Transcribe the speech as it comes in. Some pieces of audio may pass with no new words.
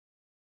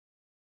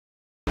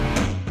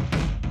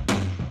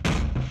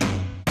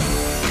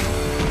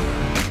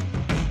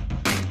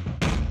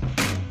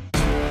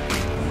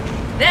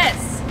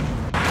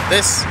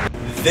This is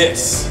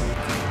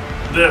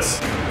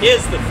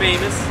the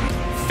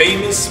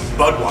famous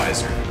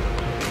Budweiser.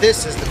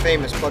 This is the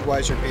famous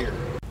Budweiser beer.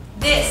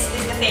 This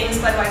is the famous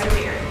Budweiser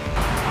beer.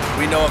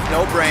 We know of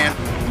no brand.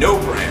 No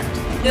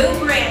brand. No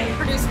brand.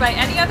 Produced by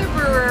any other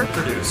brewer.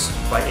 Produced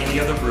by any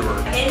other brewer.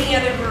 Any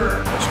other brewer.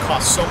 Which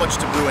costs so much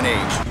to brew and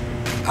age.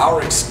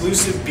 Our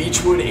exclusive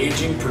Beechwood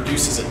aging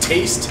produces a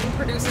taste.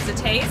 Produces a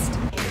taste.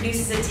 It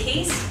produces a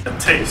taste. A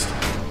taste.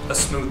 A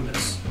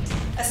smoothness.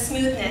 A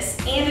smoothness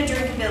and a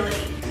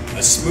drinkability.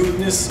 A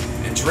smoothness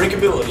and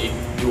drinkability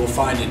you will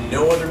find in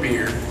no other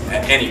beer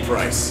at any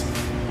price.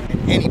 At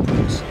any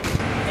price.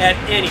 At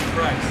any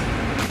price.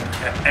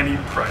 At any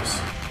price.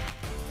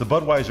 The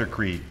Budweiser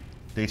Creed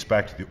dates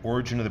back to the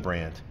origin of the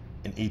brand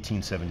in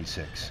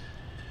 1876.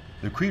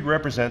 The Creed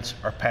represents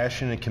our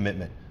passion and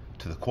commitment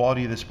to the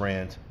quality of this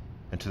brand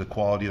and to the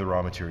quality of the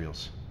raw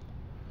materials.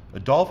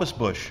 Adolphus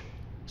Busch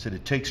said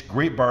it takes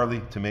great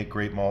barley to make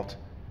great malt,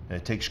 and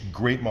it takes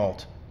great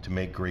malt to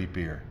make great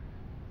beer.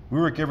 We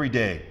work every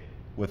day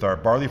with our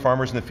barley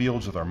farmers in the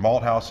fields, with our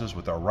malt houses,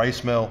 with our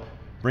rice mill,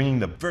 bringing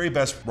the very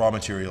best raw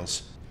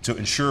materials to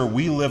ensure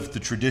we live the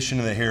tradition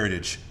and the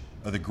heritage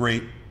of the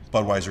great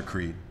Budweiser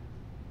Creed.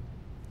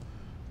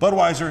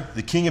 Budweiser,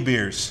 the king of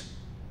beers,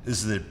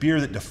 is the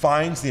beer that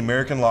defines the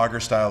American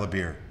lager style of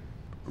beer.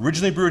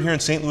 Originally brewed here in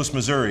St. Louis,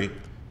 Missouri,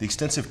 the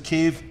extensive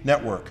cave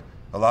network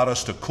allowed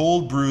us to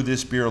cold brew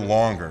this beer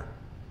longer.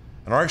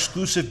 And our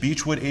exclusive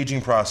Beechwood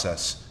aging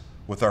process,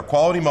 with our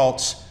quality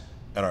malts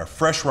and our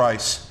fresh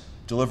rice,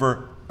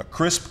 deliver a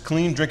crisp,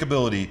 clean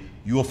drinkability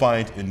you will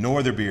find in no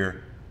other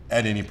beer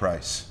at any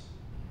price.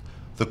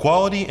 The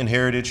quality and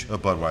heritage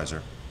of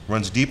Budweiser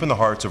runs deep in the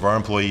hearts of our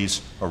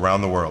employees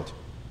around the world.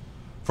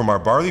 From our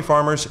barley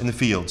farmers in the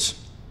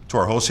fields to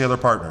our wholesaler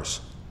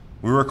partners,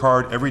 we work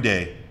hard every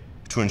day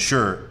to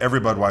ensure every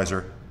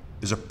Budweiser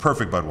is a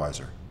perfect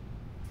Budweiser.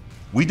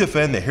 We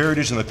defend the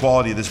heritage and the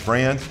quality of this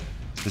brand.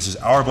 This is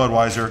our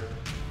Budweiser.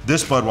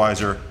 This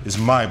Budweiser is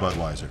my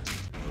Budweiser.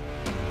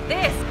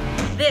 This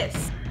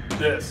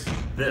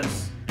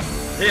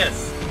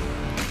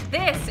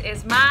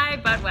is my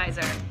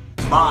Budweiser.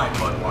 My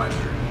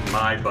Budweiser.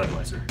 My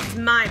Budweiser.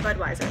 My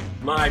Budweiser.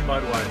 My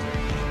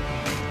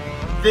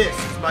Budweiser. This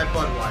is my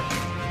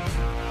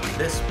Budweiser.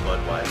 This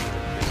Budweiser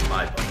is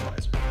my Budweiser.